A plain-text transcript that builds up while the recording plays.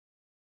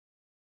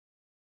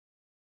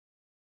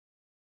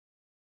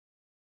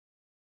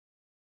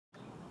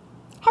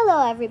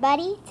Hello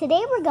everybody,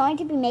 today we're going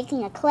to be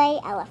making a clay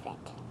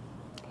elephant.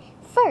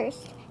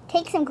 First,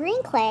 take some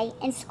green clay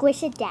and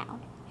squish it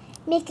down.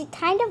 Make it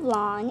kind of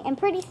long and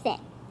pretty thin.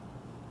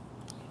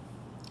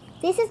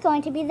 This is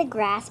going to be the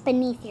grass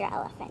beneath your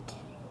elephant.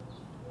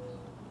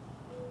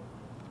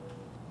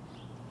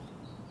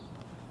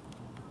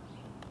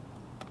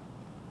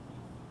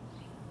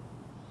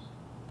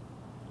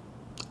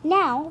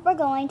 Now we're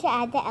going to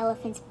add the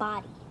elephant's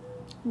body.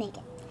 Make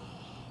it.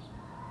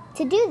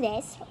 To do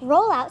this,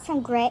 roll out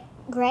some gray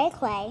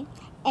clay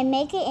and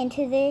make it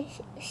into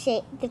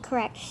the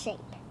correct shape.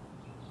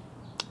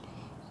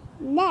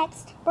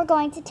 Next, we're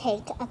going to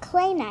take a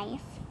clay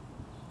knife,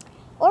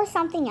 or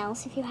something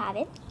else if you have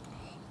it,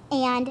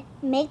 and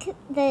make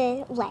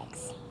the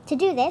legs. To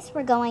do this,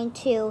 we're going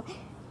to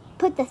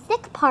put the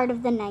thick part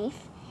of the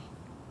knife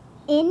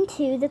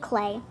into the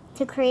clay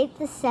to create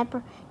to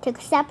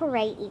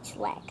separate each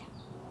leg.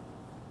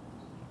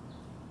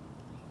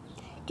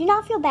 Do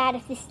not feel bad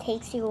if this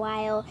takes you a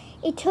while.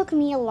 It took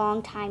me a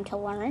long time to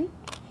learn,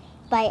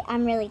 but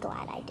I'm really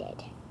glad I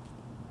did.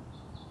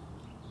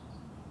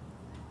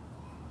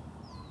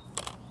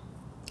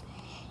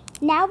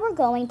 Now we're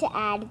going to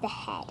add the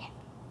head.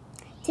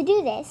 To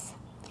do this,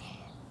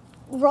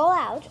 roll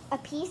out a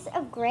piece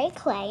of gray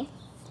clay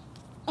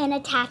and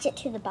attach it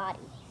to the body.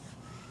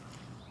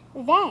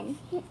 Then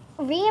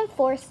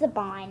reinforce the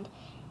bond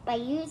by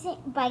using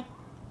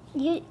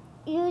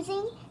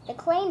the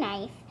clay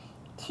knife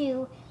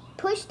to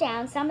push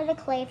down some of the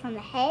clay from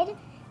the head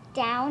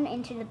down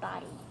into the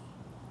body.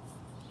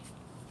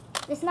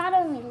 This not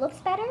only looks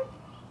better,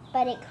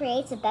 but it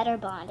creates a better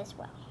bond as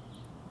well.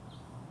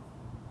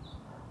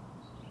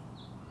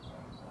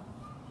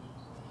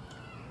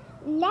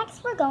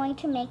 Next, we're going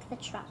to make the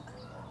trunk.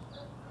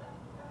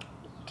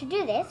 To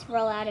do this,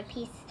 roll out a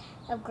piece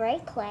of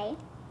gray clay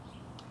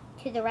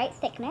to the right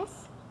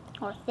thickness,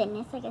 or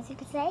thinness I guess you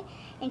could say,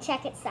 and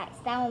check its size.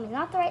 That one was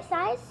not the right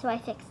size, so I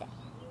fixed it.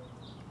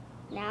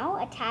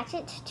 Now attach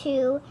it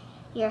to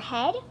your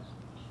head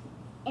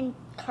and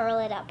curl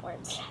it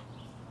upwards.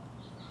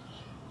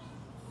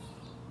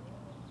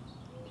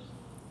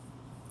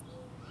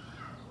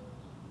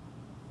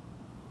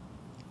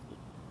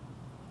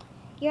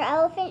 Your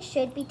elephant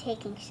should be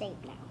taking shape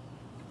now.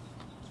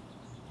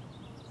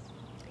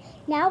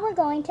 Now we're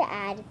going to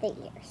add the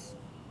ears.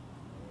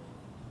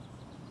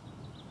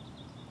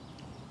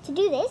 To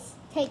do this,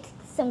 take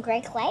some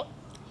gray clay,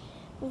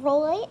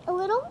 roll it a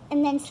little,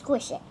 and then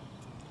squish it.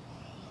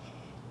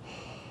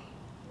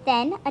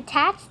 Then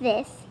attach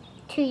this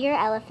to your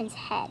elephant's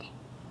head.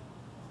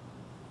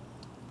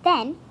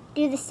 Then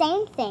do the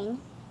same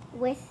thing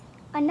with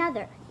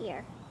another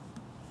ear,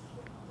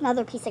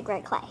 another piece of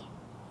gray clay.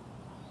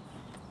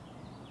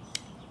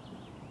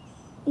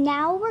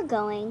 Now we're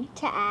going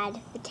to add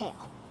the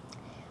tail.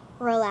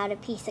 Roll out a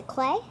piece of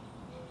clay,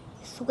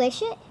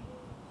 squish it,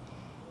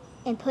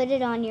 and put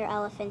it on your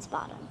elephant's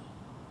bottom.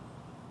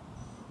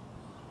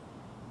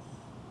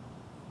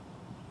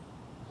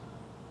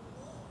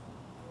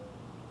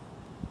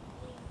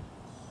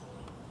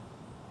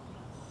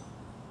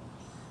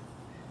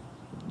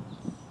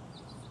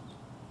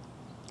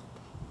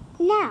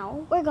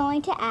 Now we're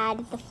going to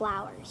add the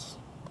flowers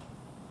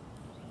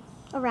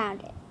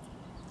around it.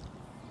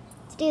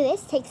 To do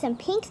this, take some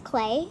pink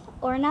clay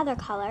or another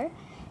color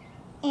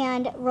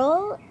and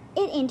roll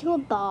it into a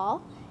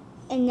ball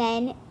and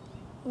then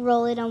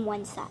roll it on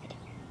one side.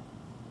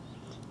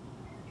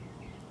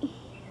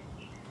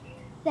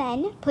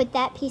 Then put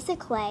that piece of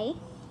clay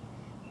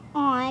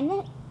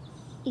on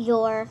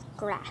your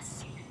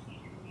grass,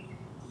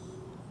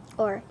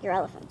 or your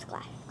elephant's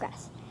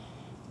grass.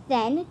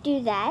 Then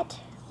do that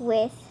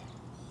with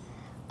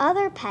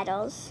other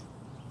petals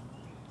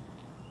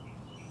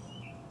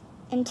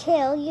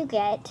until you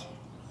get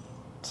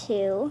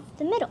to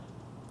the middle,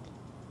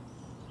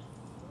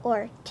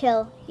 or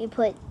till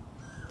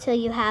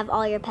you have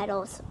all your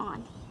petals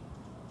on.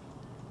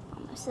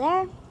 Almost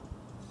there.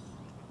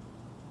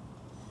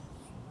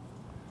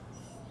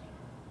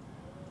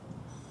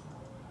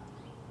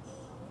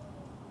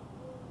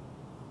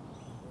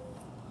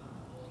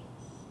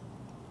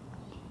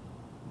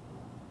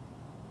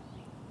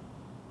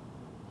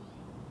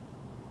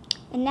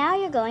 And now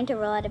you're going to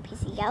roll out a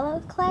piece of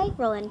yellow clay,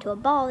 roll it into a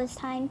ball this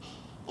time,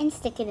 and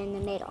stick it in the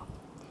middle.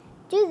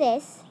 Do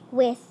this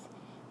with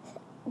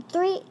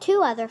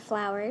two other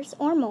flowers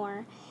or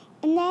more,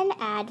 and then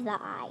add the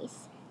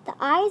eyes. The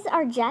eyes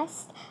are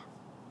just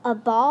a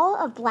ball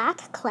of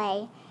black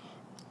clay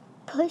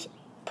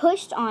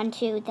pushed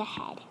onto the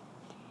head.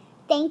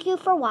 Thank you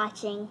for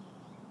watching.